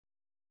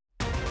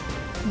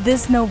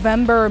This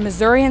November,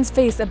 Missourians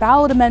face a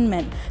ballot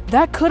amendment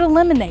that could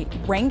eliminate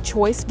ranked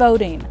choice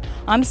voting.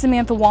 I'm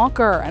Samantha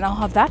Walker, and I'll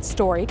have that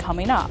story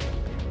coming up.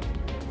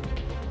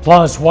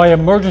 Plus, why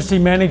emergency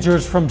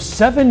managers from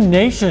 7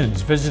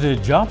 nations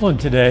visited Joplin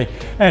today,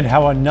 and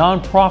how a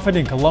nonprofit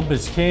in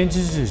Columbus,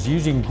 Kansas is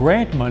using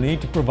grant money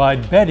to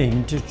provide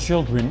bedding to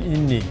children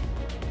in need.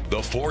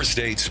 The 4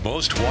 states'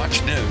 most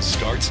watched news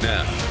starts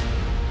now.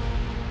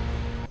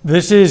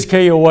 This is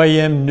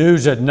KOAM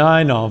News at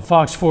 9 on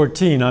Fox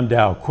 14. I'm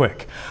Dow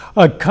Quick.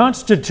 A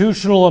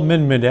constitutional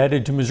amendment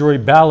added to Missouri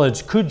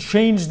ballots could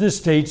change the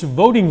state's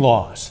voting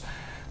laws.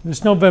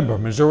 This November,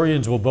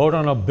 Missourians will vote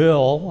on a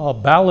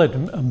ballot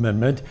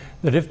amendment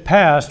that, if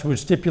passed, would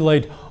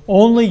stipulate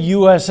only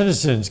U.S.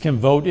 citizens can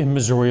vote in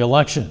Missouri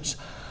elections.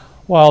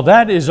 While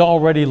that is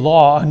already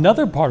law,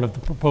 another part of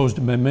the proposed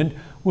amendment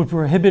would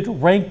prohibit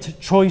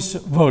ranked choice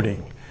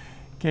voting.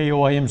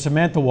 KOAM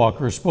Samantha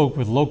Walker spoke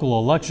with local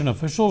election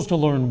officials to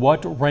learn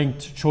what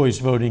ranked choice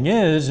voting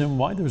is and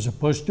why there's a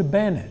push to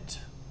ban it.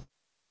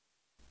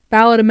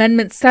 Ballot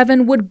Amendment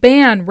 7 would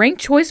ban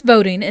ranked choice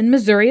voting in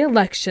Missouri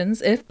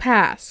elections if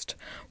passed.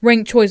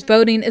 Ranked choice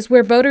voting is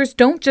where voters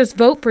don't just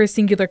vote for a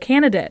singular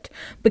candidate,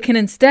 but can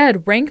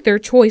instead rank their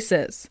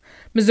choices.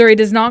 Missouri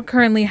does not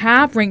currently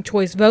have ranked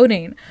choice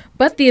voting,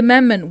 but the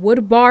amendment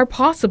would bar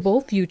possible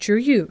future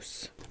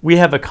use. We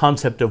have a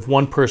concept of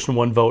one person,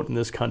 one vote in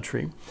this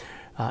country.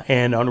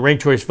 And on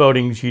ranked choice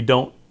voting, you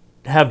don't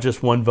have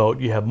just one vote.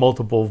 You have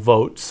multiple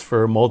votes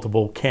for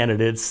multiple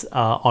candidates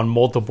on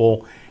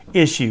multiple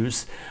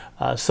issues.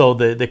 So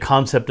the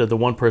concept of the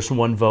one person,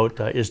 one vote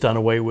is done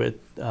away with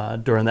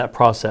during that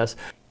process.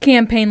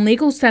 Campaign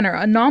Legal Center,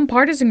 a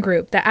nonpartisan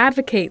group that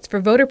advocates for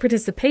voter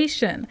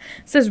participation,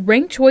 says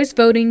ranked choice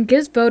voting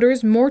gives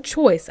voters more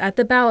choice at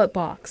the ballot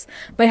box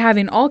by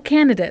having all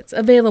candidates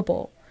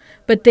available.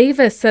 But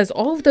Davis says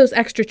all of those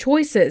extra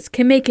choices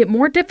can make it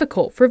more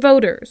difficult for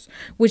voters,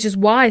 which is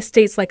why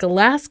states like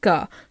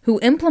Alaska, who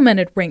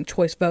implemented ranked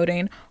choice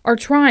voting, are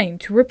trying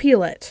to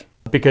repeal it.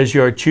 Because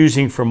you are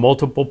choosing for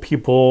multiple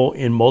people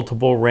in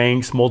multiple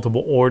ranks,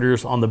 multiple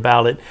orders on the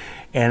ballot.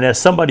 And as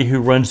somebody who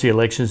runs the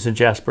elections in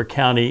Jasper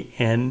County,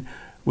 and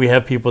we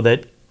have people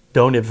that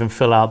don't even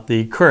fill out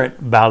the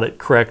current ballot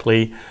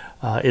correctly,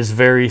 it's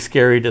very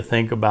scary to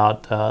think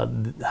about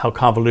how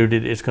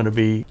convoluted it's going to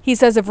be. He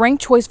says if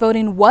ranked choice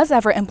voting was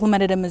ever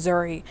implemented in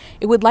Missouri,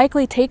 it would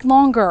likely take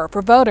longer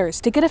for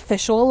voters to get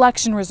official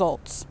election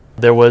results.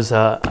 There was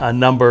a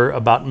number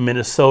about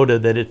Minnesota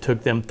that it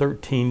took them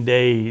 13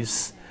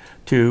 days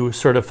to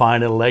certify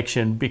an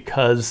election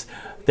because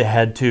they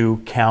had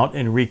to count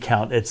and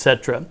recount,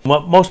 etc.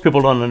 What most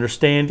people don't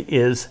understand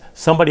is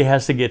somebody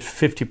has to get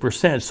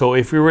 50%. So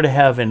if we were to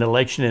have an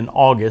election in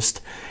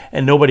August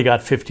and nobody got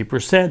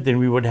 50%, then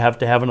we would have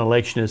to have an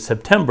election in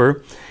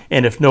September.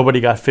 And if nobody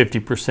got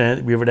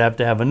 50%, we would have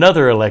to have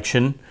another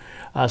election.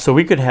 So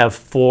we could have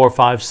 4,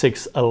 5,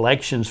 6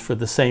 elections for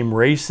the same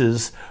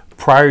races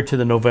prior to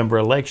the November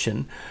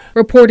election.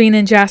 Reporting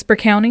in Jasper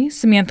County,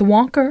 Samantha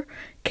Walker,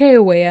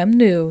 KOAM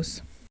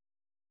News.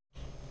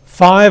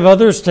 5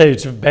 other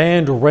states have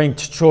banned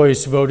ranked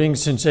choice voting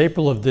since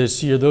April of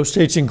this year. Those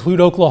states include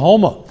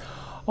Oklahoma.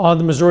 On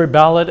the Missouri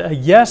ballot, a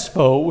yes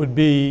vote would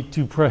be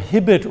to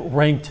prohibit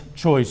ranked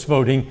choice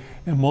voting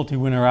and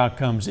multi-winner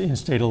outcomes in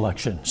state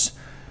elections.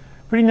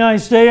 Pretty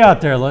nice day out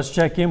there. Let's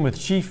check in with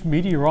Chief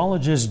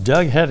Meteorologist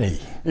Doug Hetty.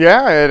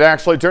 Yeah, it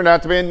actually turned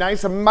out to be a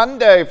nice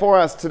Monday for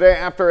us today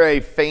after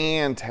a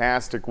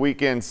fantastic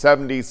weekend.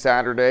 70s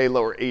Saturday,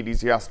 lower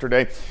 80s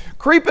yesterday.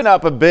 Creeping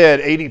up a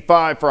bit,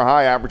 85 for a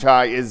high, average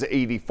high is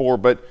 84,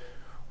 but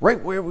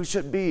right where we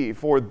should be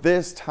for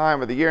this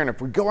time of the year. And if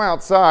we go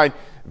outside,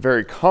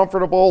 very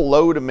comfortable,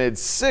 low to mid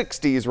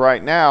 60s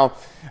right now,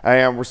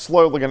 and we're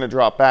slowly going to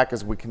drop back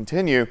as we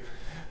continue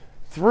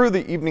through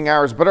the evening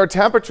hours. But our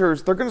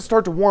temperatures, they're going to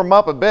start to warm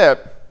up a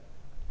bit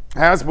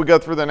as we go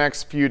through the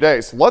next few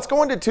days. So let's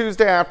go into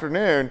Tuesday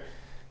afternoon.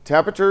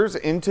 Temperatures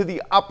into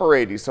the upper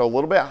 80s, so a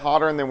little bit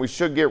hotter, and then we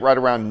should get right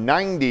around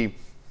 90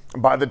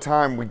 by the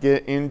time we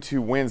get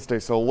into Wednesday.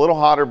 So a little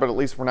hotter, but at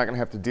least we're not going to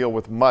have to deal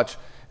with much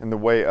in the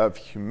way of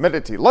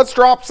humidity. Let's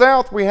drop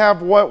south. We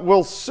have what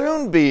will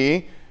soon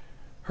be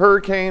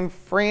Hurricane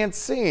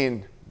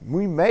Francine.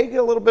 We may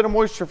get a little bit of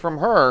moisture from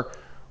her.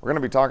 We're going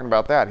to be talking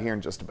about that here in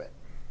just a bit.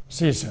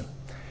 See you soon.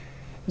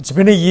 It's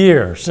been a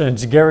year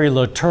since Gary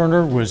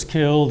LaTurner was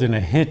killed in a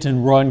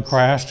hit-and-run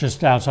crash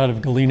just outside of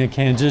Galena,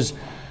 Kansas.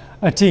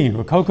 A teen,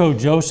 Rococo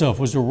Joseph,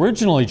 was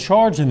originally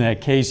charged in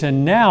that case,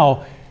 and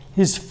now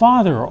his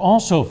father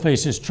also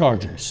faces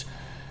charges.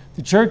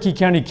 The Cherokee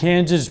County,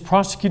 Kansas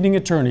prosecuting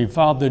attorney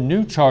filed the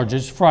new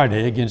charges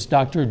Friday against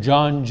Dr.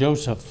 John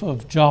Joseph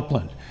of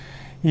Joplin.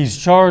 He's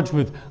charged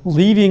with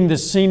leaving the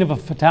scene of a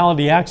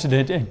fatality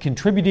accident and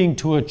contributing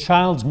to a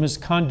child's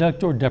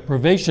misconduct or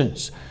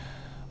deprivations.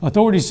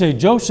 Authorities say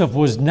Joseph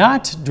was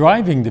not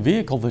driving the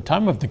vehicle at the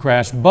time of the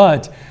crash,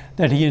 but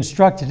that he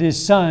instructed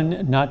his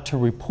son not to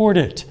report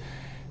it.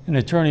 An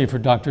attorney for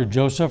Dr.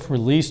 Joseph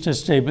released a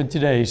statement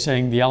today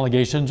saying the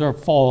allegations are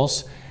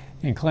false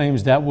and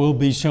claims that will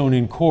be shown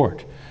in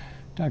court.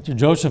 Dr.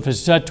 Joseph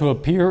is set to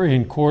appear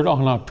in court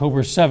on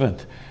October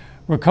 7th.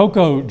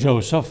 Rococo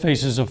Joseph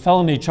faces a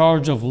felony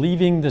charge of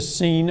leaving the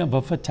scene of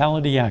a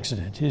fatality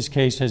accident. His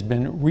case has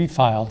been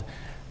refiled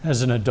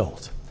as an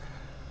adult.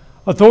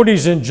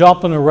 Authorities in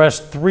Joplin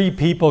arrest 3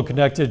 people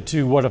connected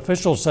to what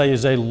officials say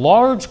is a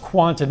large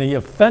quantity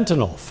of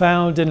fentanyl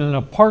found in an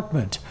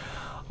apartment.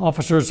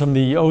 Officers from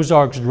the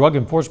Ozarks Drug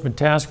Enforcement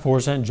Task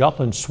Force and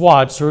Joplin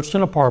SWAT searched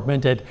an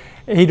apartment at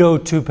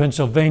 802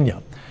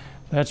 Pennsylvania.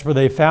 That's where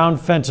they found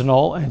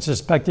fentanyl and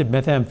suspected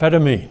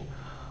methamphetamine.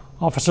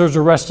 Officers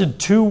arrested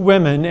 2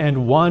 women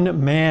and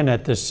 1 man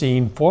at the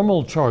scene.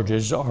 Formal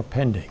charges are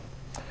pending.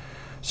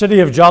 City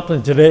of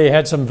Joplin today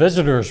had some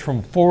visitors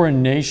from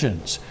foreign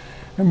nations.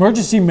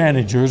 Emergency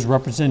managers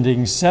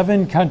representing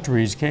 7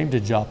 countries came to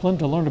Joplin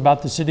to learn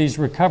about the city's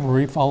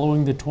recovery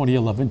following the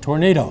 2011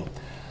 tornado.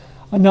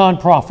 A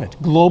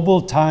nonprofit,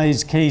 Global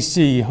Ties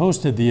KC,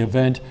 hosted the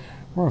event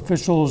where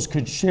officials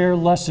could share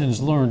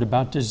lessons learned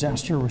about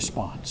disaster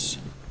response.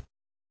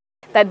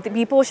 That the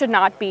people should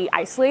not be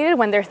isolated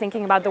when they're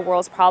thinking about the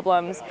world's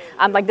problems,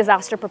 like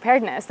disaster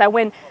preparedness. That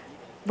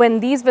when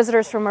these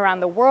visitors from around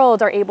the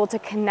world are able to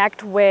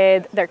connect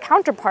with their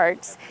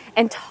counterparts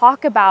and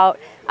talk about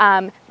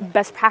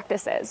best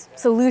practices,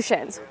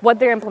 solutions, what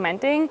they're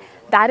implementing,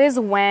 that is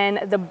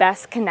when the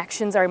best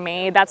connections are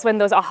made. That's when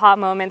those aha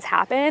moments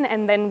happen,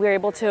 and then we're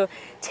able to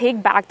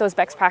take back those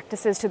best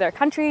practices to their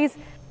countries.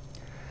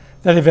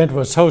 That event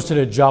was hosted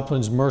at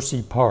Joplin's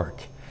Mercy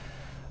Park.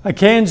 A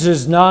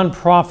Kansas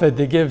nonprofit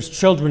that gives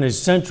children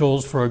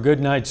essentials for a good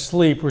night's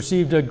sleep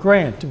received a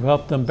grant to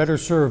help them better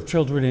serve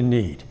children in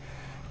need.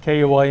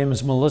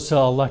 KOIM's Melissa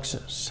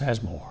Alexis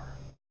has more.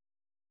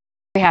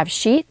 We have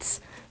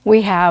sheets,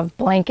 we have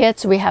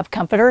blankets, we have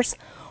comforters.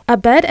 A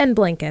bed and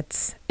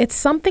blankets. It's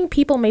something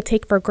people may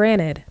take for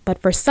granted,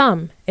 but for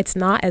some, it's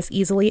not as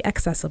easily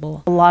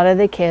accessible. A lot of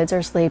the kids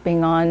are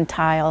sleeping on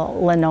tile,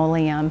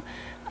 linoleum,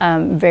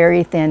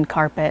 very thin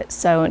carpet,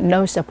 so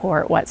no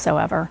support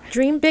whatsoever.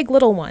 Dream Big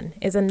Little One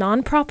is a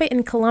nonprofit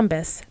in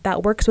Columbus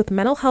that works with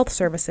mental health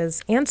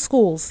services and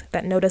schools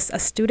that notice a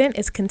student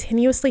is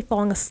continuously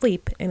falling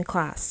asleep in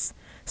class.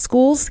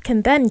 Schools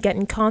can then get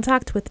in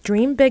contact with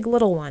Dream Big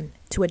Little One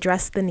to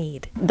address the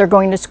need. They're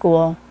going to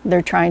school,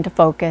 they're trying to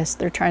focus,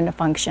 they're trying to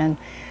function,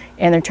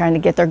 and they're trying to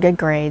get their good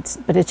grades,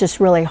 but it's just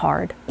really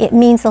hard. It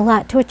means a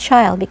lot to a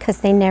child because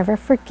they never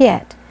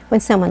forget when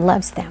someone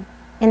loves them.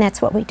 And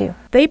that's what we do.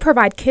 They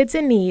provide kids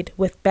in need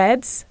with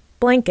beds,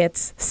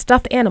 blankets,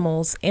 stuffed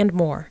animals, and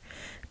more.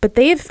 But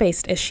they have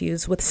faced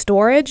issues with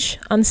storage,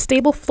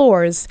 unstable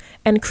floors,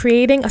 and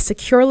creating a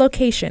secure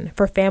location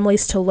for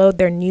families to load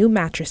their new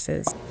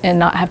mattresses. And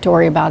not have to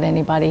worry about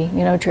anybody,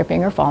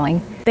 tripping or falling.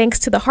 Thanks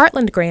to the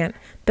Heartland grant,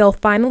 they'll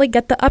finally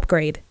get the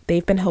upgrade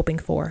they've been hoping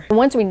for.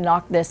 Once we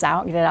knock this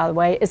out and get it out of the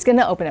way, it's going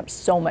to open up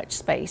so much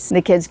space.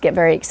 The kids get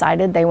very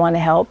excited. They want to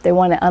help. They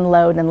want to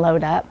unload and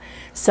load up.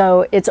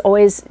 So it's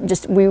always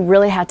we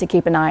really have to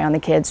keep an eye on the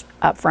kids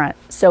up front.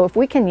 So if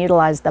we can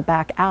utilize the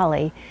back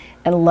alley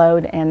and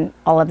load and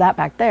all of that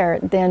back there,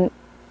 then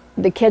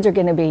the kids are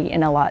going to be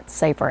in a lot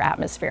safer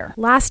atmosphere.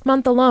 Last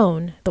month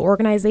alone, the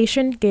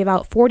organization gave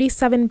out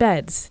 47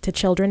 beds to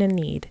children in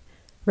need.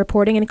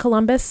 Reporting in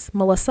Columbus,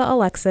 Melissa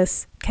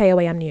Alexis,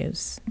 KOAM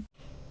News.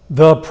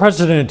 The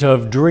president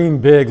of Dream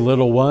Big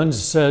Little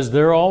Ones says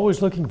they're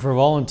always looking for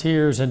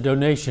volunteers and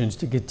donations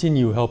to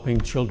continue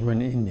helping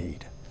children in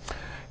need.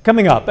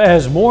 Coming up,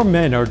 as more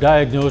men are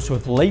diagnosed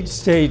with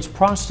late-stage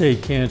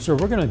prostate cancer,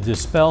 we're going to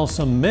dispel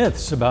some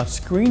myths about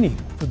screening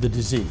for the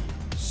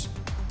disease.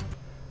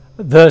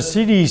 The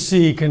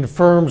CDC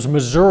confirms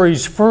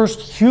Missouri's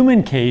first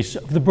human case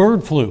of the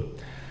bird flu.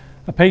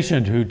 A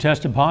patient who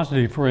tested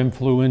positive for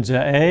influenza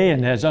A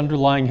and has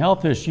underlying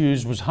health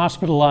issues was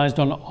hospitalized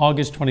on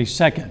August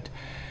 22nd.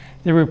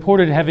 They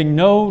reported having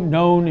no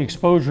known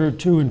exposure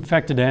to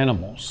infected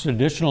animals.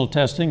 Additional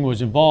testing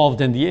was involved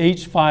and the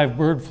H5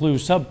 bird flu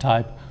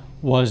subtype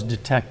was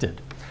detected.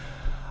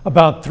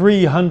 About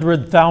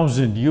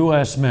 300,000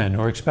 U.S. men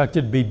are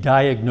expected to be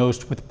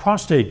diagnosed with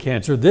prostate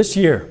cancer this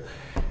year.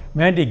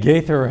 Mandy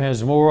Gaither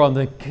has more on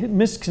the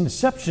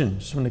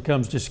misconceptions when it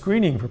comes to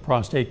screening for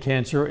prostate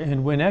cancer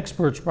and when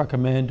experts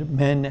recommend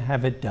men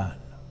have it done.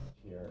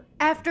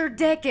 After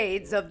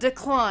decades of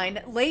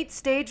decline,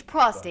 late-stage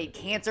prostate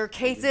cancer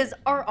cases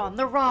are on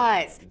the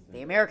rise.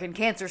 The American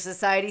Cancer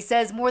Society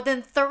says more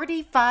than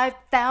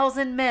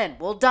 35,000 men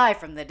will die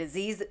from the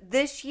disease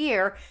this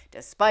year,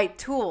 despite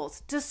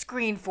tools to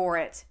screen for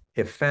it.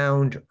 If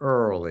found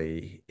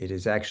early, it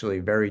is actually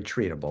very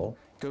treatable.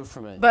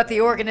 But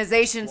the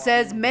organization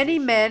says many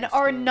men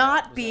are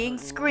not being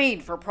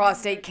screened for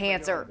prostate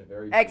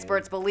cancer.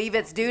 Experts believe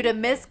it's due to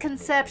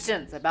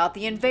misconceptions about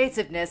the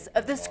invasiveness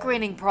of the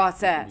screening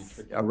process.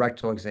 A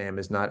rectal exam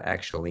is not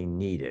actually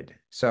needed.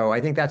 So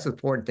I think that's the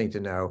important thing to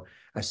know.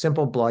 A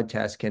simple blood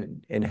test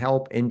can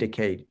help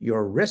indicate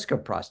your risk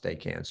of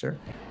prostate cancer.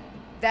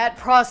 That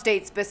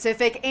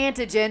prostate-specific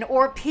antigen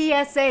or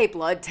PSA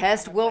blood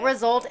test will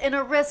result in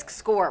a risk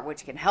score,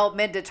 which can help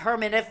men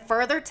determine if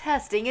further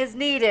testing is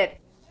needed.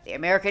 The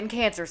American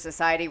Cancer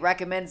Society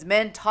recommends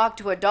men talk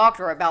to a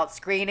doctor about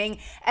screening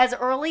as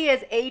early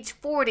as age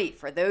 40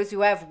 for those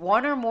who have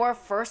one or more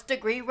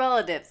first-degree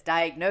relatives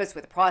diagnosed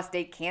with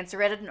prostate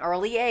cancer at an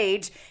early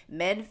age.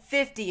 Men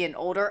 50 and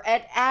older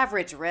at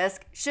average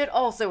risk should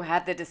also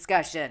have the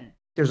discussion.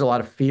 There's a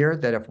lot of fear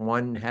that if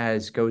one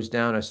goes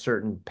down a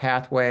certain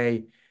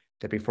pathway,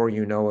 that before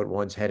you know it,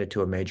 one's headed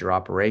to a major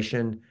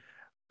operation.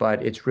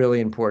 But it's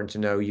really important to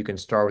know you can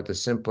start with a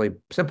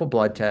simple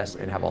blood test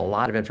and have a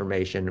lot of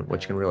information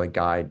which can really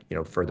guide,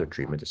 further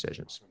treatment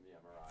decisions.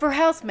 For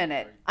Health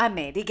Minute, I'm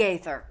Mandy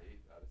Gaither.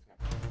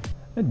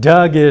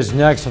 Doug is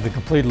next with a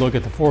complete look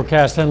at the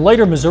forecast, and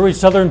later Missouri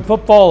Southern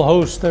football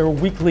hosts their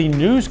weekly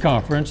news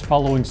conference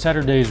following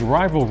Saturday's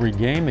rivalry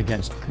game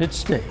against Pitt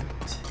State.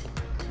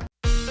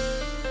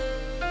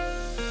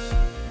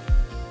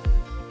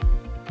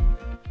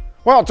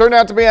 Well, it turned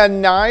out to be a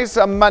nice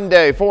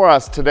Monday for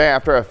us today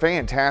after a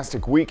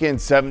fantastic weekend.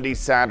 70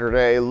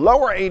 Saturday,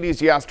 lower 80s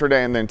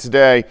yesterday, and then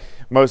today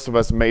most of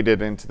us made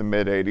it into the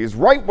mid 80s,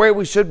 right where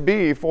we should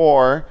be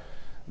for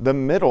the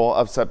middle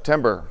of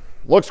September.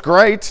 Looks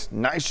great.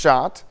 Nice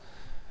shot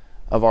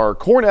of our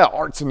Cornell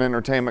Arts and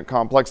Entertainment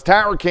Complex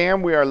tower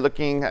cam. We are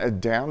looking at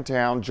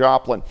downtown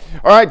Joplin.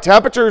 All right,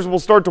 temperatures will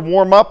start to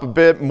warm up a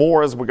bit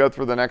more as we go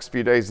through the next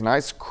few days.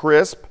 Nice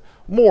crisp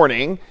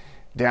morning.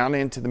 Down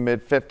into the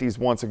mid 50s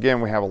once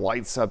again. We have a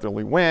light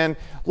southerly wind,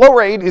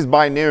 lower 80s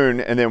by noon,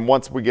 and then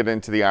once we get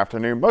into the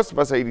afternoon, most of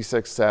us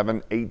 86,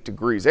 7, 8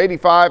 degrees.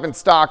 85 in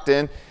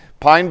Stockton,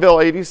 Pineville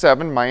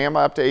 87, Miami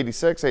up to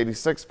 86,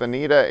 86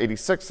 Veneta,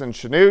 86 in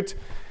Chanute,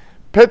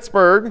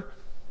 Pittsburgh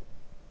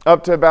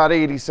up to about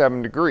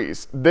 87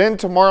 degrees. Then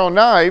tomorrow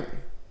night,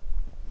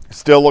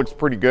 still looks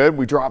pretty good.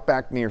 We drop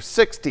back near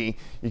 60.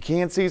 You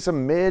can see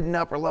some mid and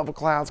upper level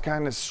clouds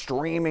kind of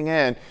streaming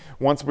in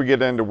once we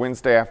get into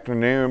Wednesday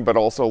afternoon, but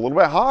also a little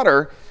bit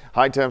hotter.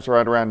 High temps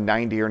right around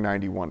 90 or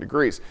 91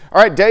 degrees.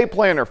 All right, day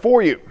planner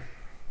for you.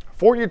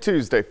 For your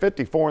Tuesday,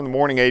 54 in the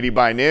morning, 80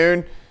 by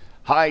noon.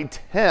 High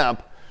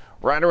temp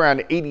right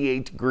around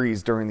 88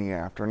 degrees during the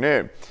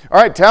afternoon. All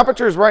right,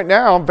 temperatures right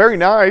now, very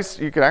nice.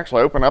 You can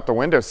actually open up the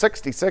window.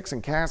 66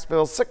 in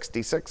Cassville,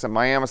 66 in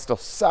Miami, still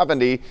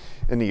 70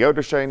 in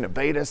Neodesha,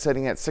 Nevada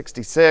sitting at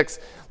 66.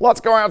 Let's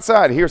go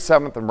outside. Here's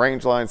 7th and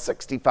Rangeline,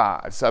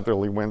 65.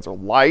 Southerly winds are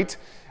light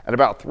at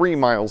about 3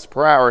 miles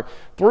per hour.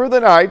 Through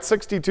the night,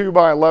 62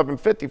 by 11,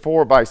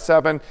 54 by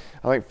 7.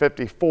 I think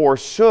 54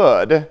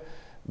 should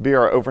be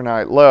our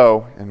overnight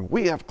low, and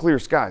we have clear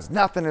skies.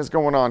 Nothing is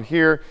going on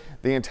here.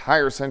 The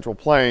entire Central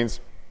Plains,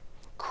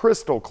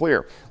 crystal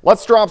clear.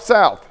 Let's drop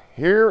south.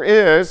 Here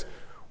is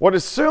what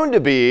is soon to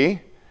be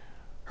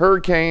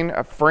Hurricane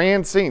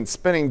Francine,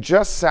 spinning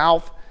just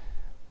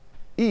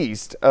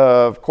southeast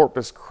of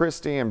Corpus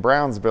Christi and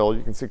Brownsville.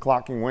 You can see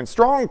clocking wind,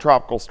 strong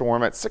tropical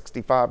storm at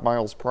 65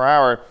 miles per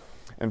hour.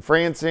 And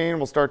Francine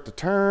will start to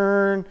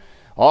turn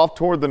off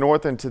toward the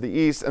north and to the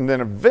east, and then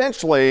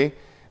eventually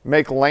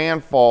make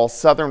landfall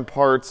southern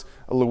parts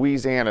of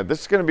Louisiana.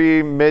 This is going to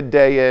be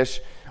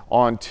midday-ish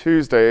on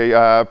Tuesday,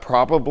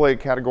 probably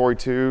Category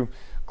 2,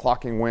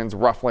 clocking winds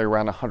roughly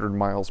around 100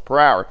 miles per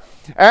hour.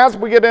 As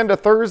we get into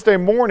Thursday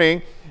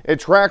morning, it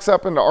tracks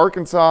up into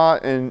Arkansas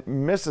and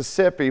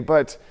Mississippi,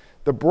 but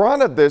the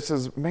brunt of this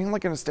is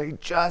mainly going to stay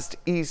just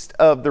east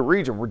of the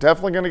region. We're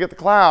definitely going to get the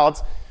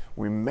clouds.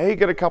 We may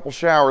get a couple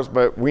showers,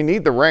 but we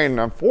need the rain, and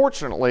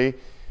unfortunately,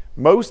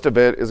 most of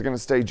it is going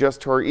to stay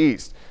just to our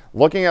east.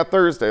 Looking at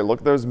Thursday, look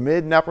at those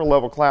mid and upper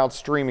level clouds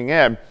streaming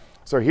in.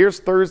 So here's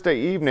Thursday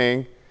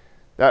evening,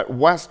 that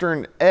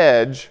western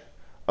edge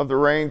of the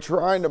rain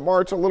trying to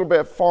march a little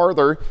bit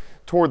farther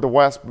toward the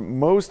west.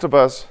 Most of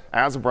us,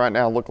 as of right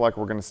now, look like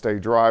we're going to stay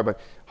dry, but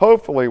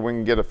hopefully we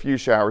can get a few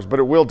showers, but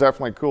it will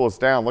definitely cool us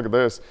down. Look at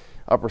this,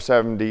 upper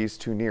 70s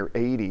to near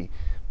 80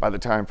 by the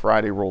time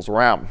Friday rolls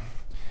around.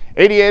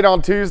 88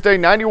 on Tuesday,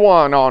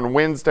 91 on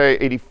Wednesday,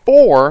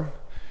 84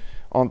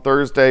 on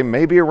Thursday,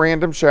 maybe a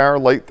random shower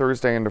late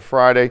Thursday into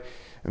Friday,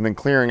 and then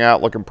clearing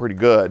out, looking pretty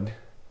good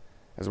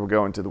as we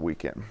go into the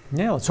weekend.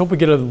 Yeah, let's hope we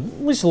get at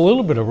least a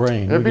little bit of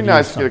rain. It'd be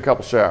nice to get a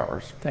couple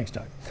showers. Thanks,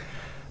 Doug.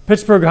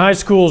 Pittsburgh High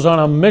School is on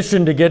a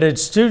mission to get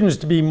its students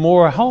to be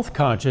more health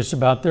conscious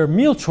about their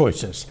meal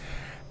choices.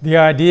 The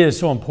idea is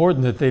so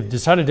important that they've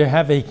decided to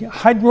have a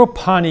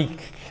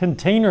hydroponic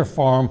container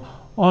farm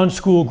on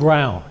school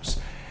grounds.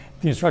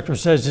 The instructor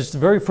says it's the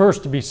very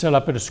first to be set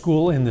up at a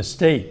school in the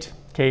state.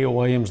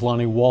 KOAM's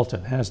Lonnie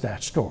Walton has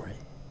that story.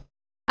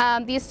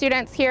 These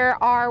students here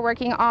are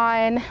working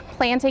on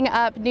planting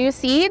up new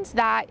seeds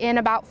that in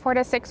about 4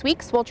 to 6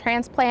 weeks will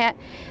transplant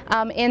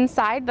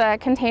inside the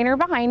container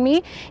behind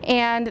me,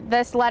 and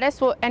this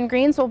lettuce and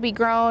greens will be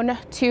grown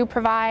to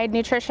provide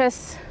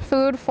nutritious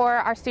food for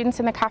our students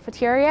in the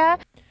cafeteria.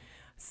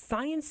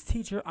 Science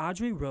teacher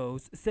Audrey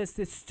Rose says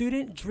this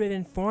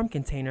student-driven farm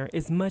container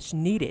is much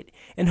needed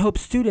and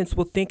hopes students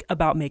will think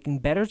about making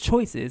better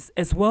choices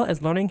as well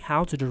as learning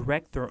how to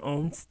direct their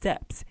own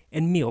steps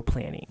in meal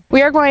planning.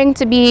 We are going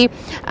to be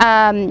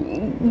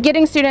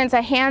getting students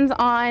a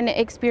hands-on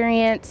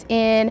experience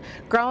in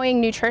growing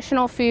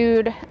nutritional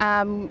food,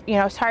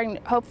 starting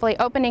hopefully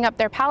opening up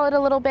their palate a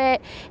little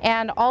bit,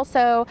 and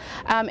also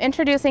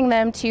introducing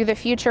them to the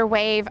future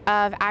wave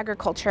of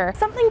agriculture.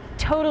 Something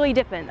totally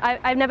different.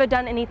 I've never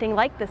done anything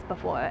like this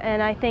before,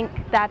 and I think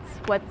that's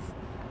what's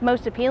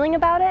most appealing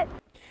about it.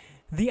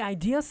 The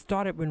idea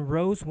started when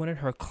Rose wanted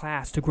her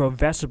class to grow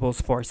vegetables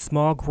for a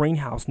small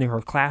greenhouse near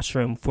her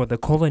classroom for the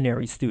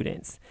culinary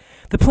students.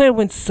 The plan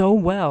went so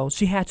well,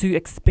 she had to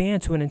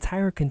expand to an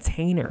entire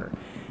container.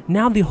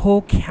 Now the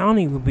whole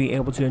county will be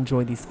able to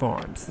enjoy these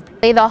farms.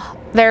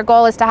 Their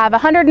goal is to have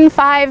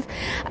 105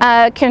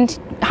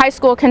 high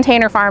school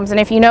container farms, and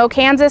if you know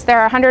Kansas, there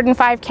are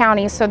 105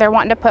 counties, so they're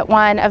wanting to put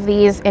one of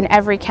these in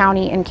every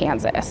county in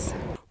Kansas.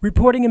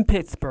 Reporting in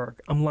Pittsburgh,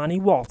 I'm Lonnie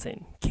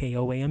Walton,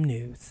 KOAM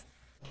News.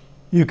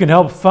 You can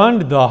help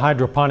fund the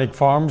hydroponic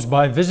farms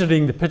by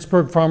visiting the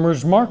Pittsburgh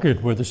Farmers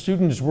Market, where the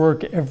students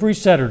work every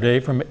Saturday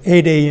from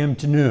 8 a.m.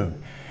 to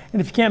noon.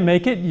 And if you can't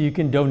make it, you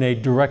can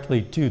donate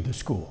directly to the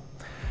school.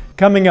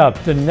 Coming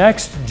up, the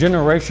next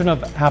generation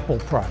of Apple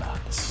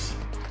products.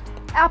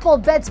 Apple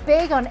bets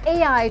big on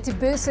AI to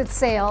boost its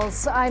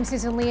sales. I'm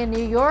Susan Lee in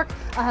New York.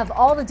 I'll have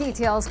all the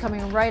details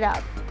coming right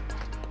up.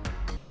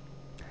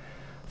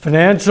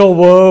 Financial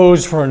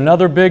woes for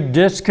another big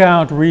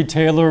discount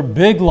retailer.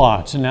 Big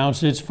Lots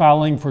announced it's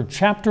filing for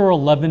Chapter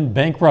 11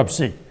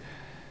 bankruptcy.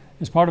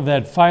 As part of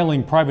that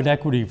filing, private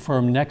equity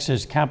firm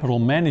Nexus Capital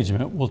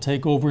Management will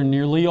take over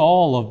nearly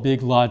all of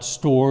Big Lots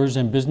stores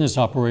and business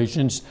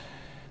operations.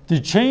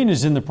 The chain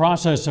is in the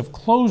process of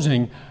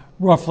closing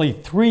roughly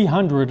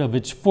 300 of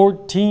its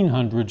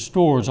 1,400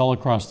 stores all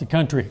across the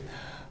country.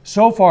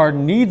 So far,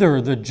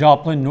 neither the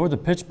Joplin nor the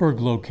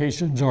Pittsburgh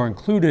locations are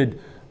included,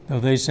 though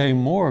they say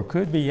more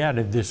could be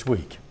added this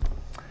week.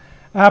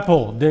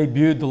 Apple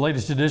debuted the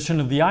latest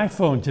edition of the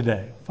iPhone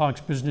today. Fox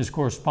Business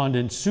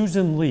correspondent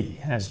Susan Lee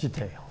has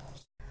details.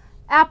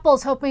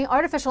 Apple's hoping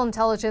artificial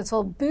intelligence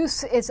will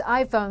boost its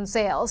iPhone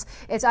sales.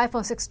 Its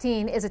iPhone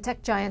 16 is a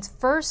tech giant's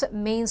first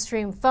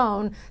mainstream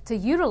phone to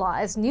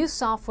utilize new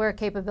software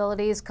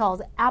capabilities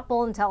called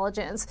Apple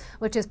Intelligence,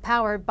 which is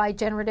powered by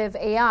generative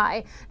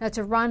AI. Now,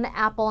 to run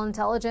Apple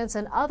Intelligence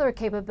and other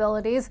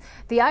capabilities,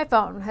 the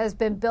iPhone has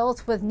been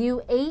built with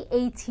new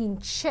A18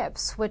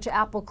 chips, which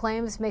Apple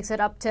claims makes it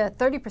up to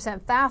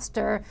 30%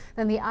 faster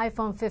than the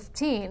iPhone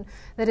 15.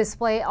 The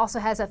display also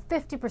has a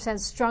 50%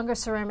 stronger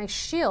ceramic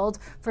shield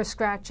for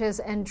scratches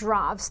and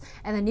drops,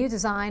 and the new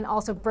design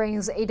also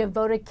brings a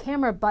devoted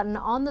camera button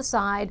on the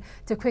side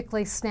to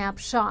quickly snap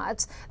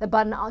shots. The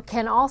button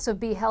can also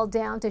be held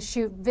down to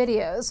shoot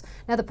videos.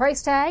 Now, the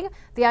price tag,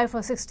 the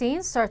iPhone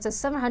 16 starts at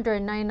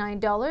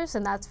 $799,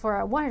 and that's for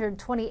a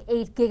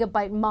 128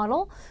 gigabyte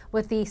model,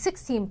 with the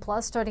 16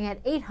 Plus starting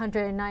at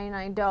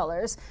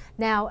 $899.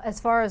 Now,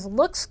 as far as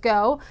looks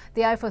go,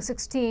 the iPhone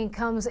 16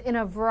 comes in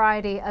a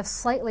variety of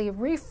slightly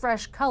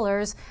refreshed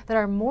colors that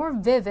are more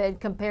vivid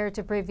compared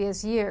to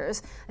previous years.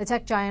 The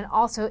tech giant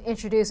also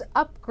introduced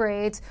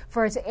upgrades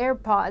for its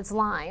AirPods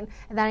line,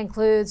 and that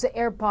includes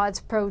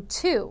AirPods Pro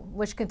 2,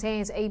 which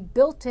contains a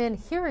built-in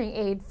hearing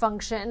aid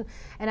function.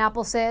 And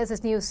Apple says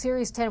its new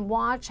Series 10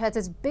 watch has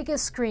its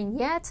biggest screen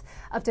yet,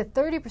 up to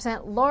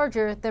 30%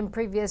 larger than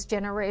previous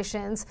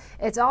generations.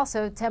 It's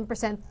also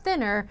 10%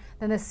 thinner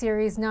than the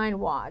Series 9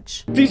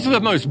 watch. These are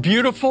the most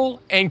beautiful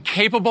and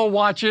capable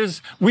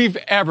watches we've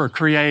ever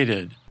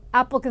created.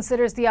 Apple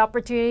considers the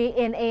opportunity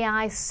in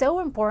AI so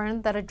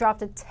important that it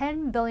dropped a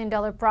 $10 billion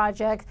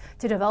project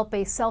to develop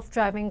a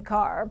self-driving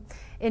car.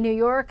 In New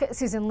York,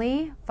 Susan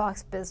Lee,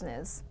 Fox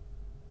Business.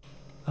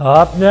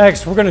 Up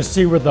next, we're going to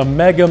see where the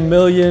Mega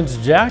Millions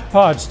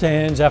jackpot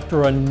stands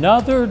after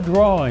another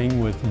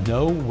drawing with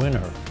no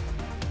winner.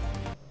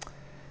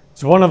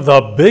 It's one of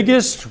the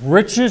biggest,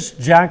 richest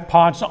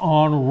jackpots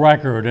on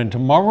record, and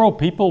tomorrow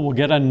people will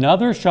get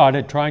another shot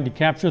at trying to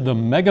capture the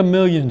Mega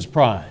Millions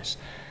prize.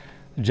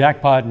 The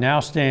jackpot now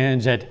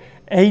stands at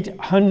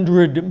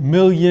 $800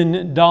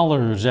 million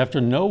after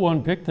no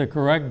one picked the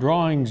correct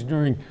drawings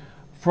during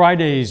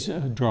Friday's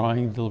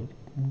drawing. The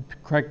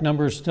correct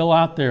number is still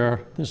out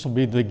there. This will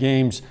be the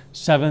game's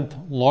 7th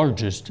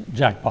largest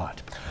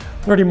jackpot.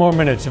 30 more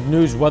minutes of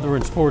news, weather,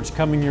 and sports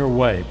coming your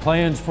way.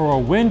 Plans for a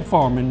wind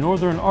farm in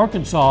northern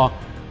Arkansas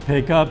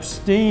pick up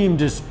steam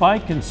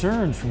despite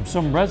concerns from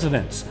some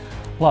residents.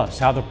 Plus,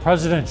 how the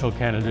presidential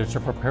candidates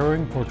are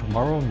preparing for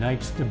tomorrow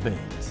night's debate.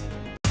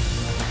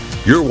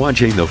 You're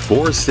watching the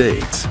 4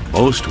 states'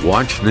 most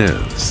watched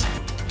news.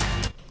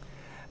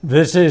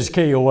 This is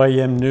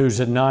KOAM News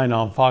at 9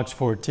 on Fox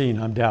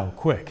 14. I'm Dow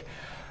Quick.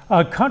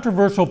 A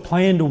controversial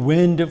planned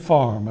wind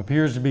farm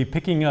appears to be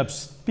picking up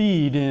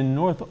speed in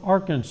North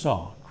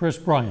Arkansas. Chris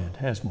Bryant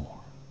has more.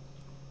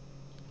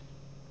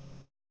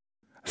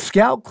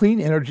 Scout Clean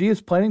Energy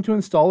is planning to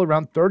install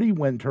around 30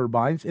 wind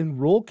turbines in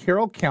rural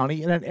Carroll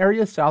County in an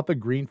area south of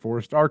Green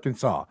Forest,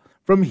 Arkansas.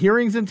 From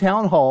hearings and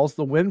town halls,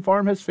 the wind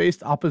farm has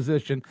faced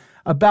opposition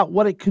about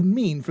what it could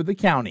mean for the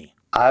county.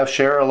 I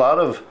share a lot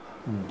of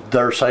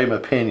their same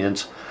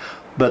opinions,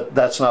 but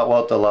that's not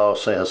what the law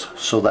says.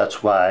 So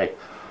that's why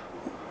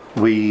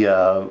you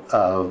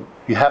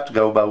have to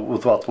go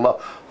with what the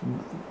law.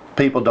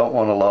 People don't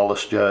want a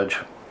lawless judge.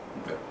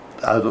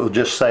 I will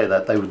just say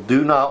that they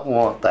do not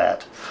want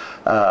that.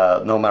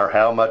 No matter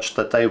how much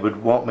that they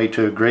would want me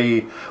to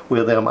agree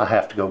with them, I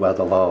have to go by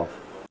the law.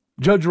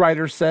 Judge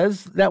Ryder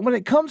says that when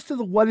it comes to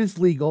what is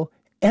legal,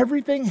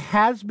 everything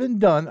has been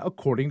done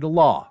according to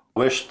law.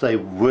 Wish they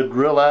would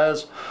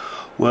realize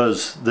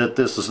was that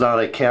this is not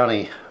a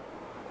county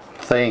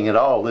thing at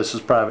all. This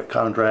is private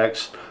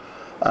contracts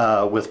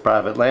with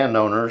private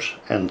landowners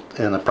and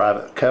a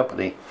private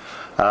company.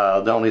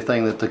 The only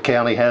thing that the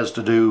county has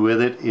to do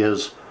with it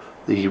is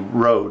the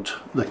roads,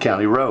 the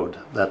county road.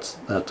 That's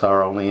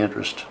our only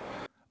interest.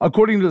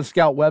 According to the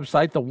Scout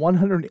website, the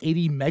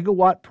 180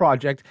 megawatt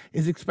project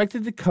is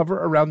expected to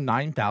cover around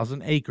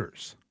 9,000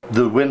 acres.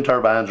 The wind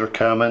turbines are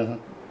coming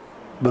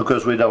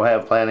because we don't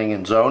have planning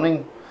and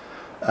zoning.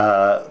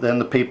 Then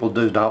the people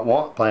do not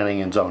want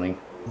planning and zoning.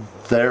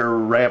 They're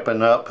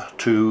ramping up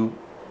to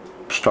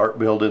start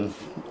building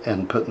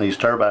and putting these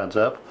turbines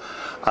up.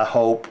 I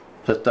hope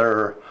that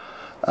they're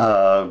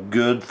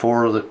good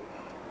for the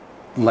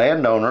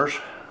landowners.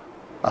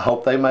 I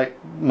hope they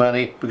make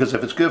money, because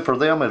if it's good for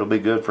them, it'll be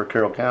good for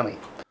Carroll County.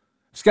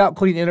 Scout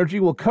Clean Energy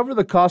will cover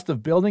the cost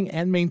of building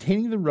and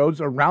maintaining the roads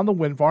around the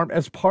wind farm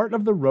as part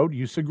of the road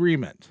use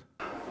agreement.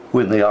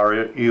 When the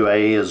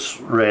RUA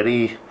is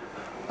ready,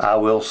 I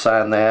will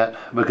sign that,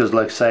 because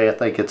like I say, I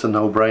think it's a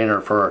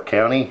no-brainer for our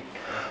county.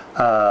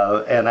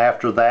 And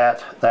after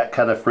that, that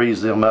kind of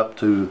frees them up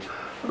to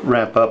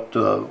ramp up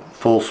to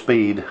full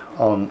speed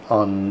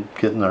on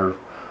getting their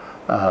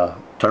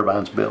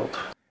turbines built.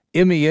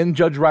 In the end,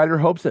 Judge Ryder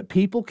hopes that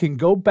people can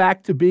go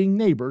back to being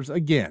neighbors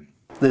again.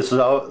 This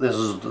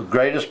is the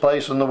greatest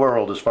place in the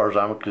world, as far as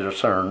I'm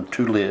concerned,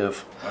 to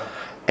live.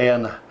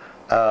 And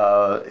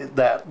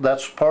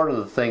that's part of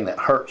the thing that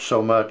hurts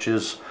so much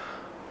is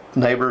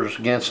neighbors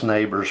against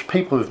neighbors,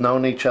 people who've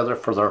known each other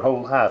for their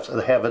whole lives.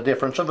 They have a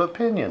difference of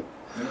opinion.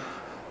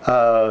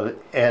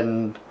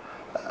 And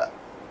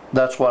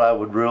that's what I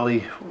would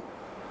really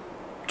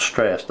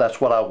stress. That's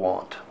what I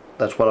want.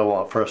 That's what I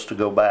want, for us to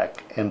go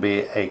back and be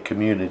a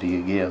community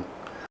again.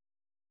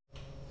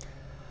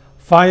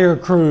 Fire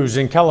crews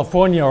in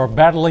California are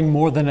battling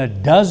more than a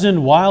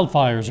dozen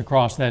wildfires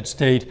across that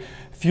state,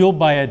 fueled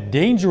by a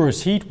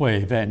dangerous heat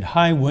wave and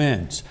high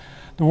winds.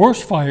 The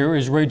worst fire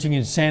is raging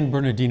in San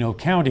Bernardino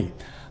County.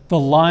 The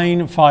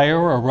Line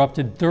Fire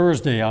erupted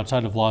Thursday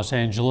outside of Los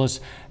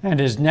Angeles and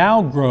has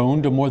now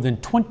grown to more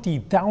than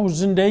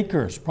 20,000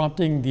 acres,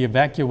 prompting the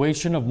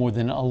evacuation of more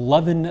than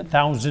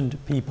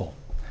 11,000 people.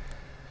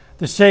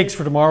 The stakes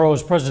for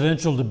tomorrow's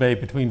presidential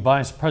debate between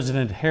Vice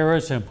President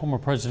Harris and former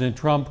President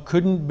Trump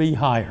couldn't be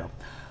higher.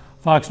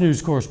 Fox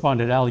News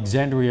correspondent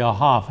Alexandria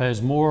Hoff has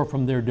more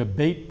from their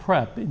debate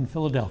prep in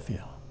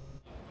Philadelphia.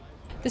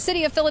 The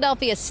city of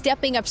Philadelphia is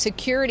stepping up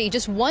security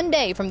just one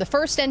day from the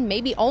first and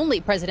maybe only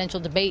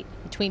presidential debate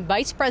between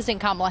Vice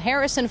President Kamala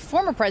Harris and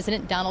former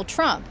President Donald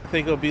Trump. I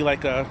think it'll be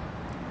like a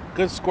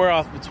good square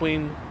off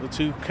between the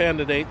two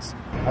candidates.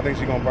 I think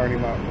she's going to burn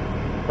him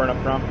up. Burn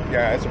up Trump?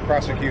 Yeah, as a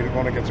prosecutor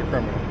going against a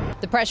criminal.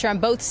 The pressure on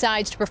both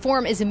sides to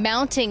perform is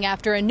mounting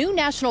after a new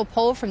national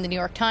poll from the New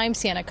York Times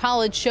Siena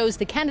College shows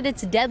the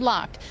candidates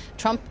deadlocked.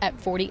 Trump at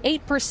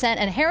 48%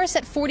 and Harris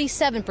at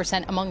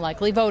 47% among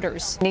likely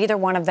voters. Neither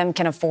one of them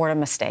can afford a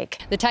mistake.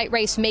 The tight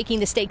race making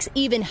the stakes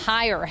even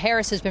higher.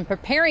 Harris has been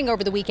preparing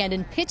over the weekend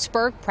in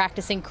Pittsburgh,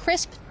 practicing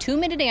crisp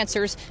 2-minute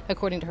answers,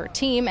 according to her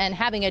team, and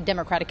having a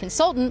Democratic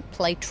consultant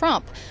play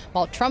Trump,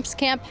 while Trump's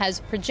camp has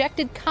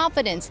projected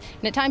confidence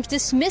and at times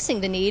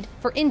dismissing the need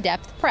for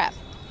in-depth prep.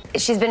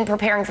 She's been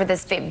preparing for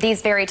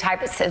these very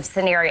types of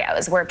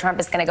scenarios where Trump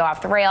is going to go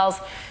off the rails,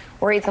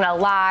 where he's going to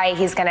lie,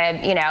 he's going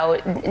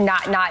to,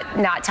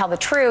 not tell the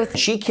truth.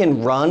 She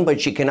can run, but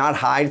she cannot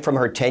hide from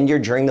her tenure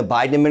during the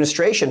Biden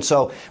administration.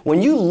 So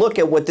when you look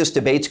at what this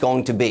debate's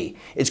going to be,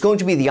 it's going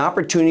to be the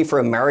opportunity for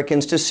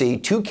Americans to see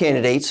two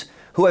candidates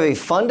who have a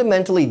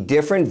fundamentally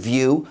different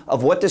view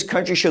of what this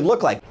country should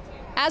look like.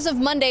 As of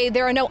Monday,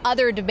 there are no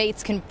other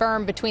debates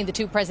confirmed between the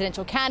two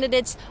presidential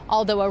candidates,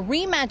 although a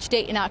rematch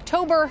date in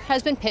October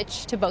has been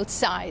pitched to both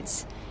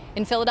sides.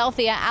 In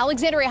Philadelphia,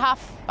 Alexandria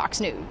Hoff,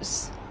 Fox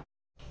News.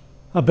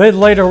 A bit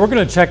later, we're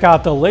going to check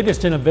out the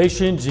latest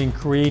innovations in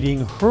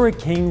creating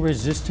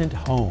hurricane-resistant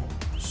homes.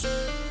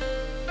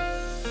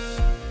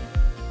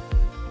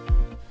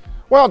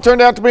 Well, it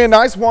turned out to be a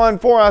nice one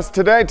for us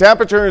today.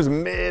 Temperatures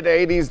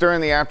mid-80s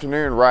during the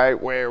afternoon, right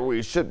where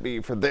we should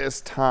be for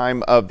this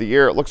time of the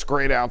year. It looks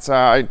great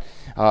outside.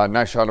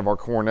 Nice shot of our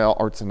Cornell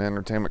Arts and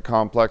Entertainment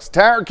Complex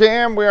tower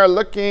cam. We are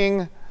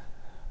looking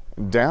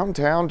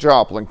downtown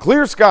Joplin.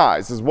 Clear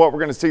skies is what we're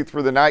going to see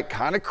through the night.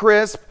 Kind of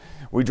crisp.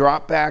 We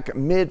dropped back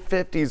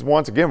mid-50s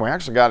once again. We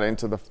actually got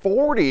into the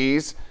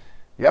 40s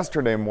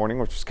yesterday morning,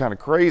 which was kind of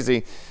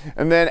crazy.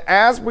 And then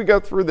as we go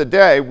through the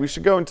day, we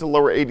should go into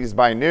lower 80s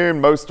by noon.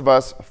 Most of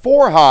us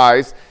 4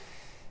 highs,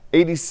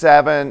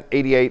 87,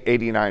 88,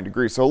 89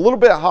 degrees. So a little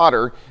bit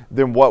hotter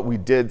than what we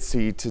did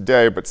see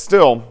today, but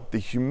still the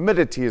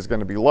humidity is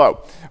going to be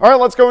low. All right,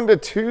 let's go into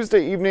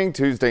Tuesday evening,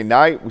 Tuesday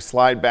night. We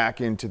slide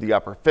back into the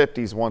upper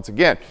 50s once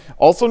again.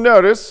 Also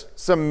notice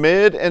some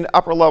mid and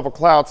upper level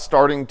clouds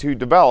starting to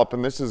develop,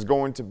 and this is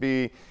going to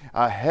be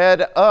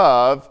ahead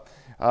of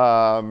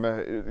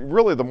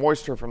really the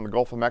moisture from the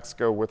Gulf of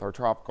Mexico with our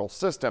tropical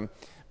system.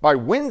 By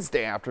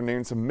Wednesday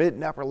afternoon, some mid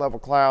and upper level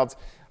clouds,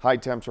 high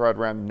temps right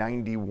around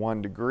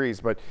 91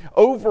 degrees. But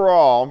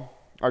overall,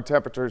 our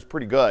temperature is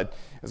pretty good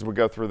as we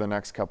go through the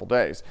next couple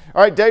days.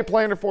 All right, day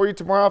planner for you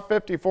tomorrow,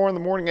 54 in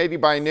the morning, 80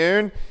 by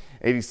noon,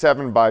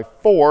 87 by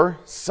 4.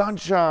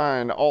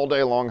 Sunshine all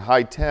day long,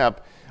 high temp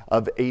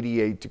of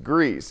 88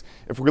 degrees.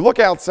 If we look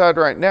outside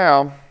right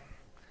now,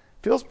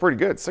 feels pretty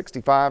good.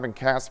 65 in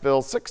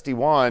Cassville,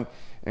 61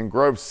 in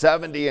Grove,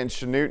 70 in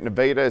Chanute.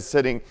 Nevada is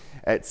sitting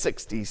at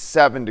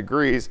 67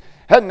 degrees.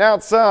 Heading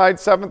outside,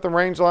 7th and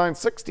Range Line,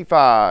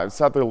 65.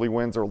 Southerly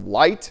winds are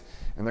light,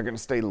 and they're going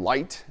to stay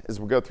light as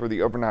we go through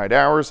the overnight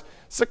hours.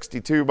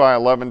 62 by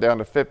 11 down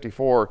to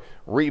 54,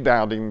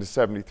 rebounding to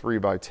 73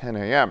 by 10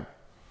 a.m.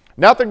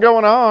 Nothing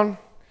going on.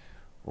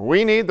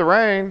 We need the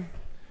rain.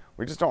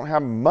 We just don't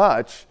have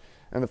much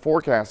in the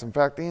forecast. In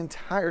fact, the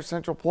entire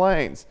Central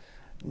Plains,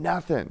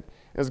 nothing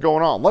is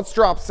going on. Let's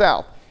drop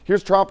south.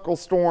 Here's Tropical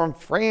Storm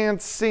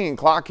Francine,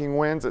 clocking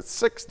winds at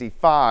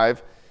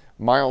 65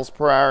 miles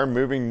per hour,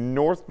 moving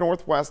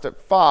north-northwest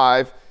at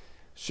 5.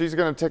 She's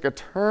going to take a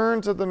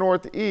turn to the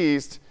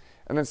northeast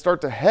and then start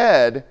to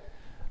head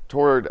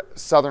toward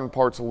southern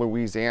parts of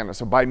Louisiana.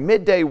 So by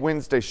midday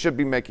Wednesday, should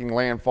be making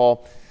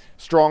landfall.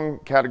 Strong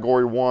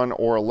Category 1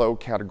 or a low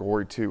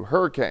Category 2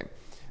 hurricane.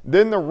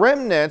 Then the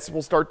remnants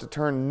will start to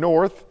turn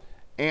north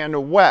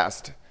and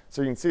west.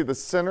 So you can see the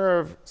center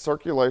of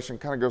circulation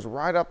kind of goes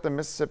right up the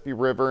Mississippi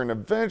River and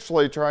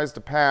eventually tries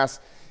to pass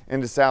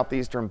into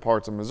southeastern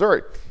parts of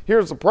Missouri.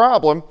 Here's the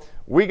problem.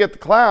 We get the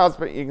clouds,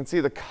 but you can see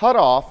the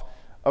cutoff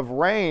of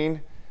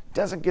rain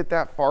doesn't get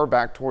that far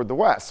back toward the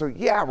west. So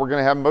yeah, we're going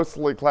to have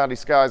mostly cloudy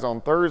skies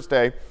on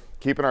Thursday,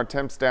 keeping our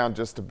temps down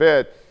just a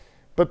bit.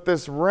 But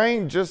this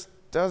rain just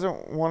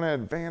doesn't want to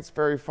advance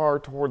very far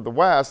toward the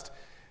west,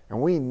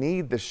 and we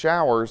need the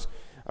showers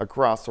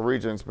across the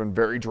region. It's been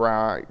very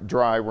dry.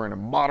 We're in a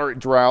moderate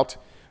drought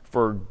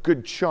for a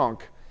good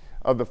chunk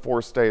of the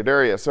 4-state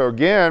area. So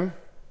again,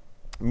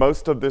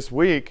 most of this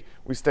week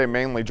we stay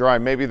mainly dry.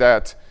 Maybe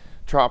that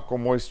tropical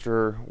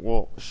moisture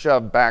will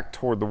shove back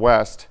toward the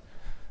west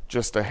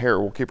just a hair.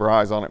 We'll keep our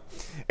eyes on it.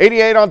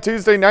 88 on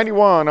Tuesday,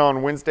 91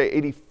 on Wednesday,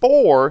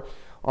 84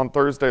 on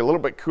Thursday. A little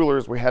bit cooler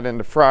as we head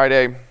into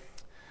Friday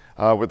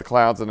with the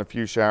clouds and a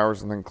few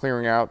showers, and then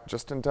clearing out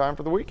just in time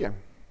for the weekend.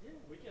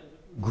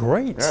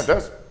 Great. Yeah, it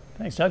does.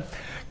 Thanks, Doug.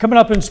 Coming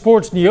up in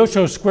sports,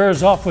 Neosho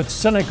squares off with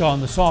Seneca on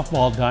the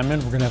softball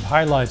diamond. We're going to have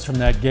highlights from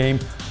that game.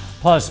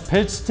 Plus,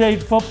 Pitt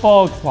State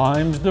football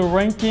climbs the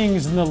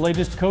rankings in the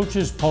latest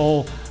coaches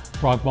poll.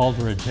 Brock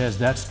Baldridge has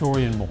that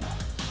story and more.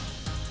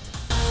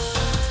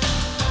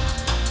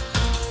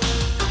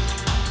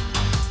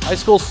 High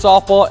school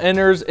softball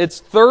enters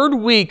its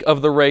 3rd week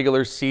of the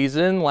regular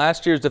season.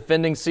 Last year's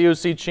defending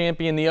COC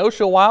champion, the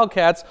Neosho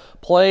Wildcats,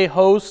 play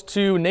host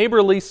to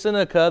neighborly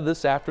Seneca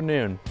this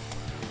afternoon.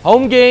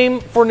 Home game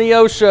for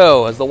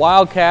Neosho as the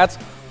Wildcats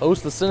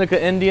host the Seneca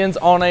Indians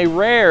on a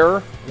rare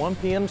 1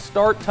 p.m.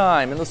 start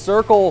time. In the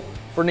circle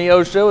for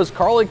Neosho is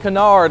Carly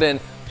Kennard, and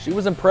she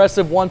was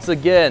impressive once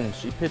again.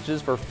 She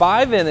pitches for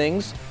 5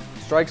 innings,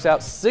 strikes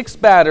out 6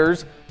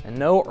 batters, and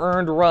no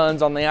earned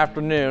runs on the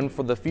afternoon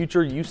for the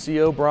future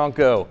UCO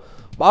Bronco.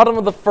 Bottom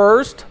of the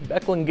first,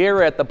 Becklin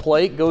Garrett at the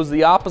plate goes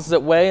the opposite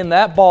way, and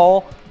that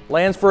ball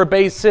lands for a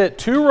base hit.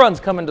 2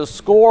 runs coming to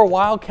score.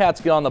 Wildcats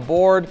get on the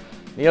board.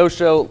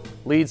 Neosho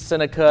leads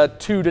Seneca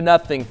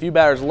 2-0. A few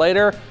batters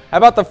later, how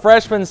about the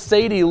freshman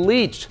Sadie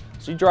Leach?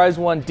 She drives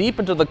one deep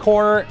into the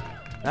corner.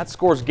 That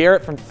scores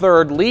Garrett from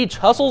third. Leach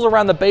hustles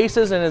around the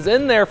bases and is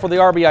in there for the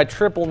RBI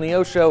triple.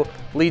 Neosho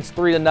leads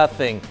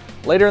 3-0.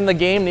 Later in the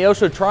game,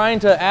 Neosho trying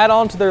to add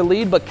on to their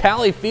lead, but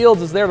Callie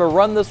Fields is there to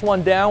run this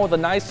one down with a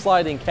nice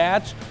sliding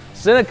catch.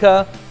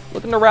 Seneca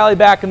looking to rally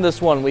back in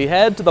this one. We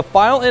head to the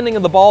final inning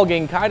of the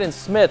ballgame. Kaiden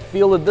Smith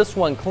fielded this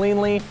one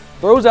cleanly,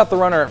 throws out the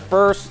runner at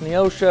first.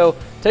 Neosho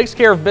takes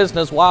care of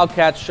business.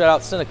 Wildcats shut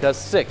out Seneca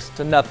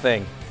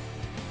 6-0.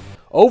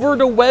 Over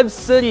to Webb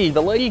City,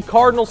 the Lady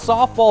Cardinal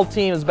softball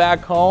team is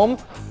back home,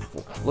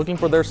 looking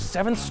for their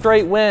 7th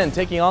straight win,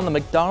 taking on the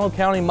McDonald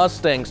County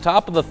Mustangs.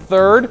 Top of the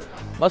 3rd,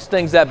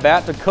 Mustangs at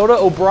bat. Dakota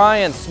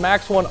O'Brien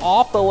smacks one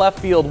off the left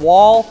field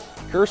wall.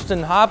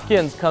 Kirsten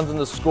Hopkins comes in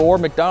to score.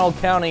 McDonald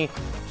County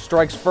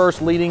strikes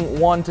first, leading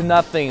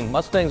 1-0.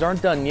 Mustangs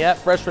aren't done yet.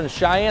 Freshman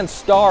Cheyenne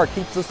Starr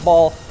keeps this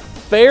ball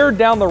fair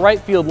down the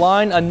right field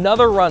line.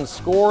 Another run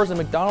scores, and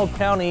McDonald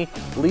County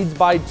leads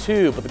by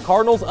 2. But the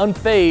Cardinals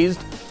unfazed.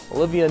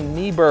 Olivia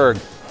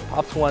Nieberg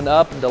pops one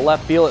up into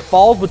left field. It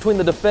falls between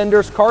the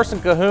defenders. Carson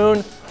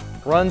Cahoon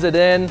runs it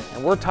in,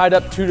 and we're tied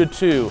up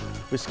 2-2.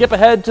 We skip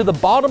ahead to the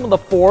bottom of the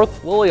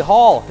fourth. Lily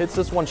Hall hits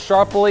this one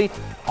sharply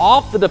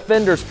off the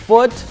defender's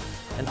foot,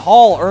 and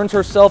Hall earns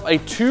herself a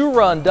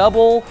 2-run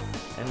double,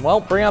 and well,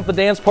 bring out the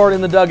dance party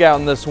in the dugout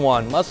in this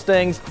one.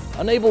 Mustangs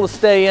unable to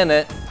stay in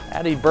it.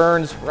 Addie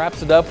Burns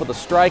wraps it up with a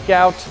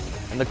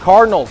strikeout, and the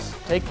Cardinals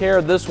take care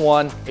of this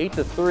one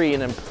 8-3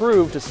 and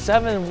improve to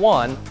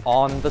 7-1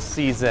 on the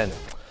season.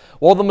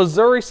 Well, the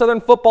Missouri Southern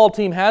football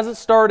team hasn't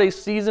started a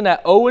season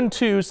at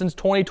 0-2 since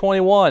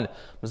 2021.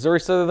 Missouri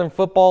Southern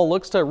football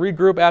looks to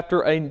regroup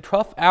after a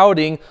tough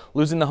outing,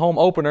 losing the home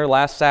opener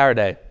last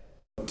Saturday.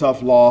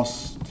 Tough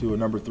loss to a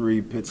number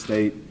 3 Pitt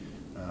State.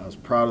 I was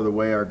proud of the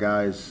way our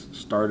guys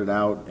started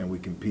out and we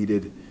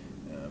competed.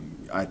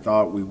 I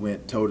thought we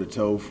went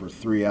toe-to-toe for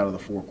 3 out of the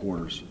 4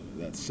 quarters.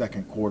 That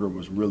second quarter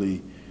was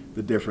really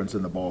the difference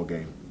in the ball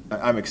game.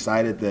 I'm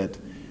excited that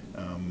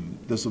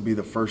this will be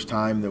the first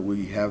time that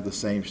we have the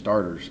same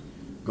starters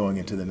going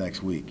into the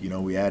next week. You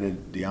know, we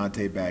added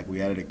Deontay back,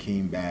 we added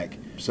Akeem back.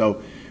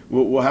 So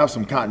we'll have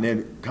some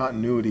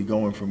continuity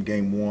going from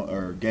game 1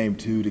 or game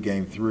 2 to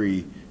game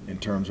 3 in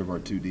terms of our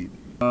 2 deep.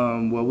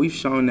 Well, we've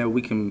shown that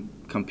we can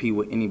compete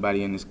with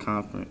anybody in this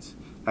conference.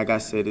 Like I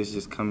said, it's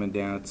just coming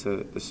down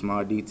to the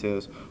small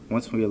details.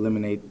 Once we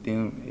eliminate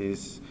them,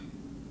 it's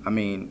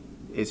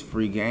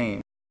free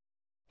game.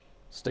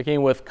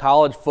 Sticking with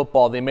college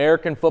football, the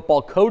American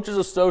Football Coaches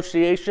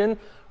Association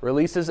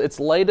releases its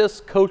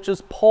latest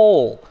coaches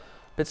poll.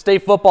 Pitt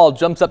State football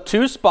jumps up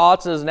 2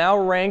 spots and is now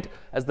ranked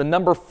as the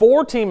number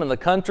 4 team in the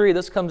country.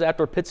 This comes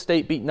after Pitt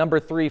State beat number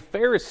 3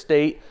 Ferris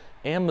State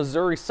and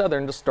Missouri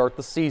Southern to start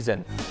the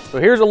season. So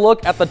here's a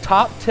look at the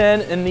top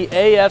 10 in the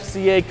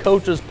AFCA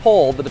coaches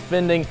poll. The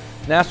defending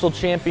national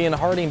champion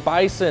Harding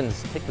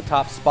Bisons take the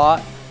top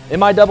spot.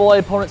 MIAA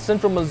opponent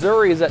Central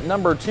Missouri is at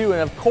number 2,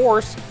 and of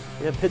course,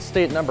 we have Pitt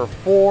State at number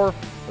 4. We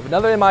have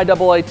another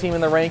MIAA team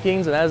in the rankings,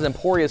 and that is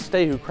Emporia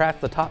State, who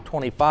cracked the top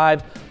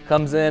 25,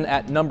 comes in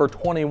at number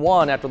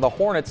 21 after the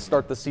Hornets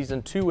start the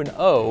season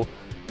 2-0.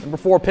 Number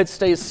 4, Pitt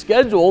State is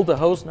scheduled to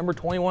host number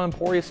 21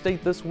 Emporia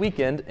State this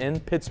weekend in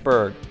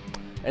Pittsburgh.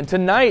 And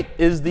tonight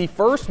is the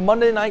first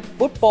Monday Night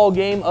Football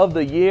game of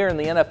the year in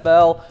the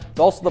NFL. It's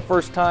also the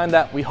first time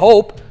that we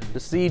hope to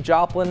see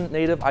Joplin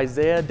native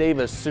Isaiah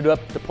Davis suit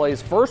up to play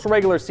his first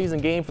regular season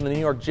game for the New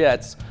York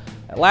Jets.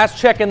 At last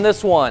check in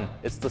this one,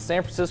 it's the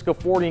San Francisco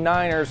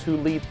 49ers who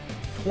lead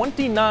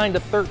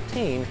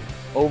 29-13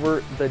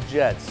 over the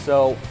Jets.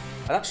 So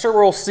I'm not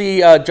sure we'll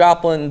see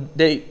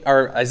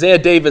Isaiah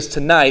Davis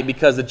tonight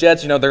because the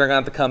Jets, they're going to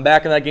have to come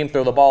back in that game,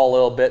 throw the ball a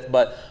little bit,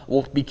 but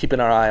we'll be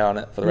keeping our eye on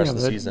it for the rest of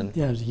the season.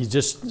 Yeah, he's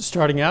just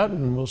starting out,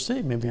 and we'll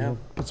see. Maybe he'll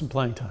get some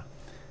playing time.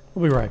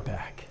 We'll be right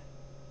back.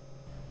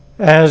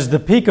 As the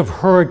peak of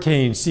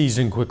hurricane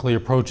season quickly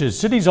approaches,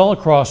 cities all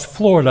across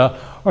Florida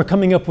are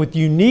coming up with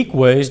unique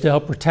ways to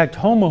help protect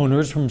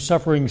homeowners from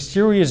suffering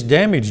serious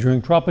damage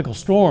during tropical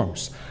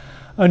storms.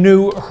 A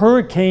new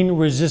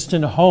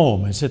hurricane-resistant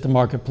home has hit the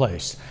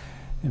marketplace,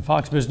 and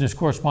Fox Business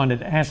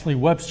correspondent Ashley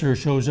Webster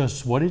shows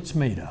us what it's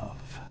made of.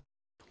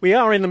 We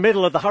are in the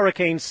middle of the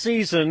hurricane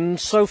season.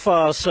 So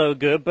far, so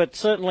good, but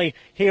certainly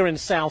here in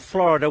South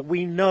Florida,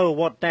 we know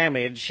what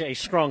damage a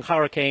strong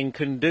hurricane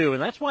can do,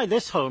 and that's why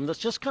this home that's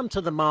just come to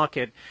the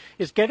market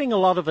is getting a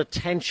lot of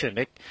attention.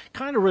 It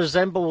kind of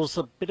resembles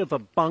a bit of a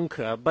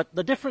bunker, but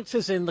the difference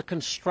is in the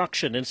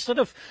construction. Instead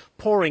of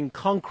pouring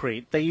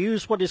concrete, they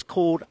use what is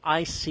called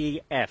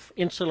ICF,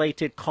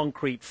 insulated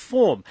concrete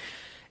form.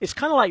 It's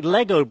kind of like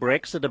Lego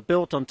bricks that are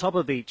built on top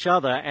of each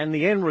other, and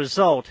the end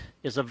result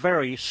is a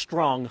very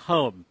strong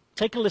home.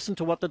 Take a listen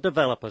to what the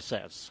developer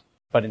says.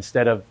 But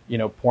instead of,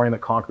 pouring the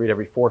concrete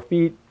every 4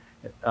 feet,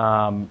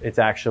 it's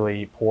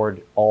actually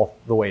poured all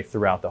the way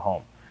throughout the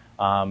home.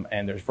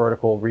 And there's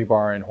vertical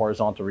rebar and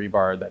horizontal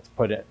rebar that's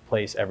put in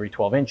place every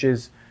 12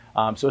 inches.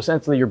 So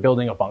essentially you're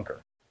building a bunker.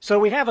 So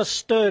we have a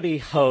sturdy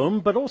home,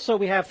 but also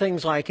we have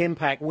things like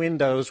impact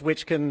windows,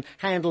 which can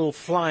handle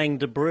flying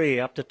debris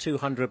up to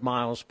 200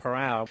 miles per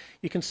hour.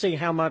 You can see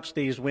how much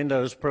these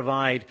windows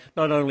provide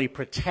not only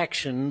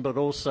protection, but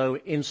also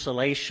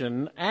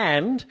insulation,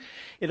 and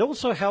it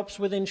also helps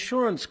with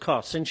insurance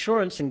costs.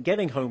 Insurance and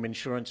getting home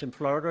insurance in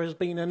Florida has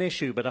been an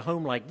issue, but a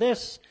home like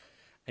this,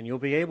 and you'll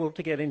be able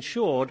to get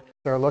insured.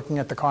 They're looking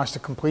at the cost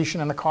of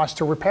completion and the cost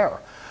to repair.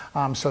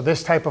 So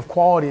this type of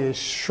quality is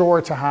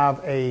sure to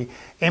have an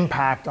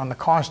impact on the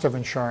cost of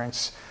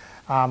insurance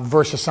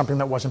versus something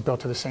that wasn't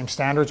built to the same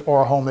standards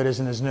or a home that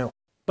isn't as new.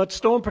 But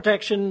storm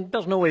protection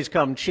doesn't always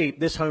come cheap.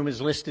 This home is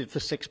listed for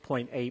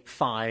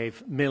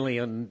 $6.85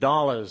 million.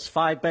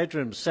 5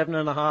 bedrooms,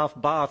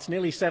 7.5 baths,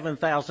 nearly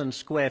 7,000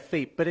 square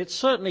feet. But it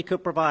certainly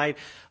could provide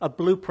a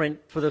blueprint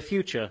for the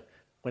future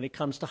when it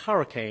comes to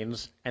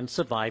hurricanes and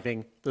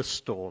surviving the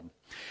storm.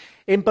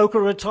 In Boca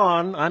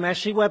Raton, I'm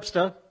Ashley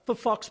Webster for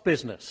Fox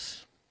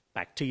Business.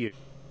 Back to you.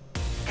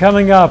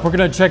 Coming up, we're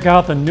going to check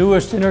out the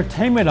newest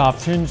entertainment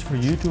options for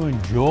you to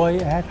enjoy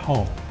at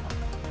home.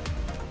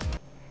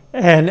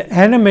 An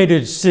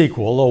animated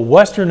sequel, a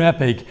Western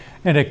epic,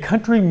 and a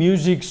country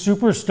music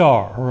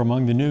superstar are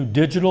among the new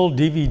digital,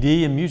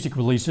 DVD, and music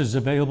releases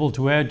available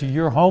to add to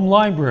your home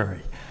library.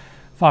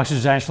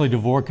 Fox's Ashley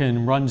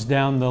Dvorkin runs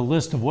down the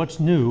list of what's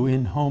new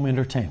in home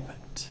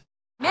entertainment.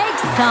 Make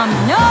some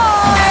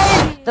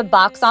noise! The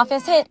box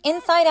office hit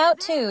Inside Out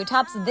 2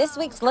 tops this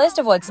week's list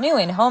of what's new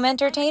in home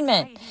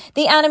entertainment.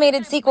 The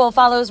animated sequel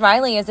follows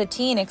Riley as a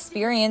teen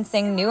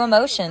experiencing new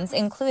emotions,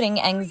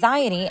 including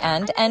anxiety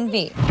and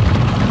envy.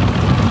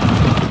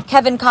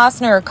 Kevin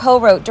Costner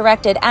co-wrote,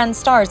 directed, and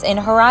stars in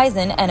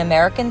Horizon, an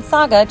American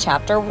Saga,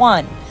 Chapter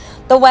 1.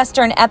 The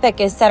Western epic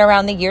is set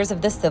around the years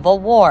of the Civil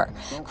War,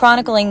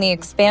 chronicling the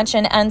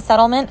expansion and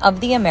settlement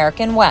of the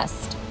American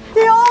West.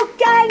 The old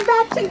gang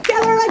back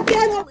together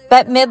again!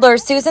 Bette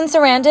Midler, Susan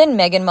Sarandon,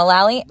 Megan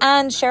Mullally,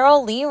 and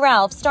Cheryl Lee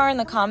Ralph star in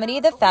the comedy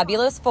The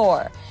Fabulous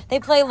Four.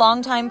 They play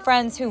longtime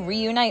friends who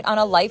reunite on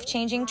a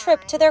life-changing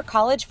trip to their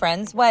college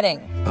friend's wedding.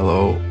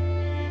 Hello.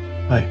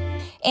 Hi.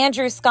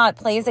 Andrew Scott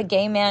plays a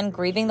gay man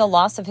grieving the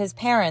loss of his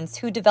parents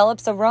who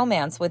develops a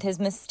romance with his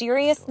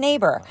mysterious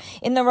neighbor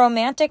in the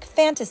romantic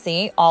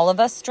fantasy All of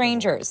Us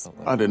Strangers.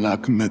 I did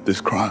not commit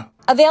this crime.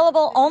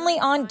 Available only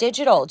on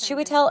digital,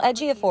 Chiwetel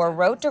Ejiofor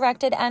wrote,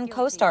 directed, and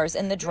co-stars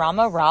in the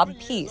drama Rob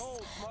Peace.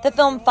 The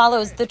film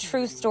follows the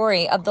true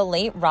story of the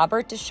late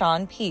Robert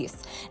Deshaun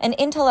Peace, an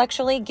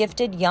intellectually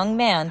gifted young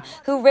man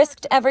who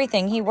risked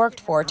everything he worked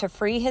for to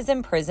free his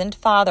imprisoned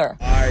father.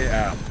 I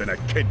am an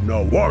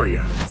echidna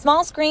warrior.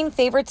 Small screen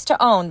favorites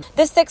to own.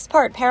 The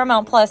 6-part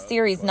Paramount Plus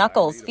series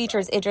Knuckles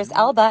features Idris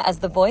Elba as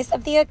the voice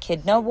of the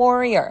Echidna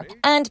warrior.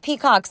 And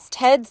Peacock's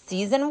Ted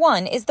Season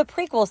 1 is the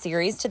prequel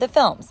series to the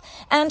films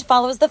and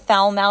follows the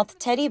foul-mouthed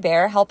teddy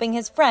bear helping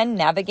his friend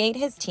navigate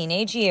his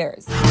teenage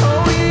years.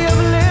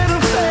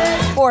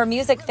 For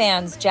music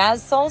fans,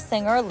 jazz soul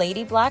singer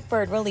Lady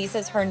Blackbird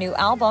releases her new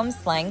album,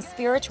 Slang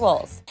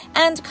Spirituals.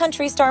 And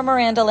country star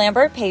Miranda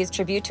Lambert pays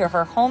tribute to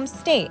her home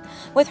state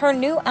with her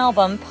new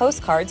album,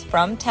 Postcards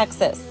from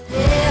Texas.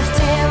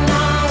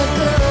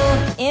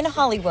 In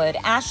Hollywood,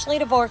 Ashley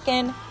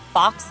Dvorkin,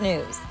 Fox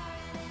News.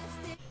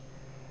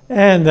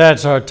 And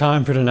that's our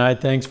time for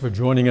tonight. Thanks for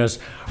joining us.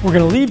 We're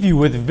going to leave you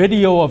with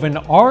video of an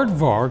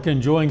aardvark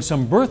enjoying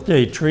some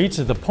birthday treats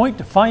at the Point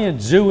Defiant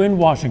Zoo in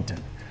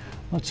Washington.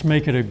 Let's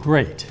make it a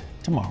great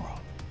tomorrow.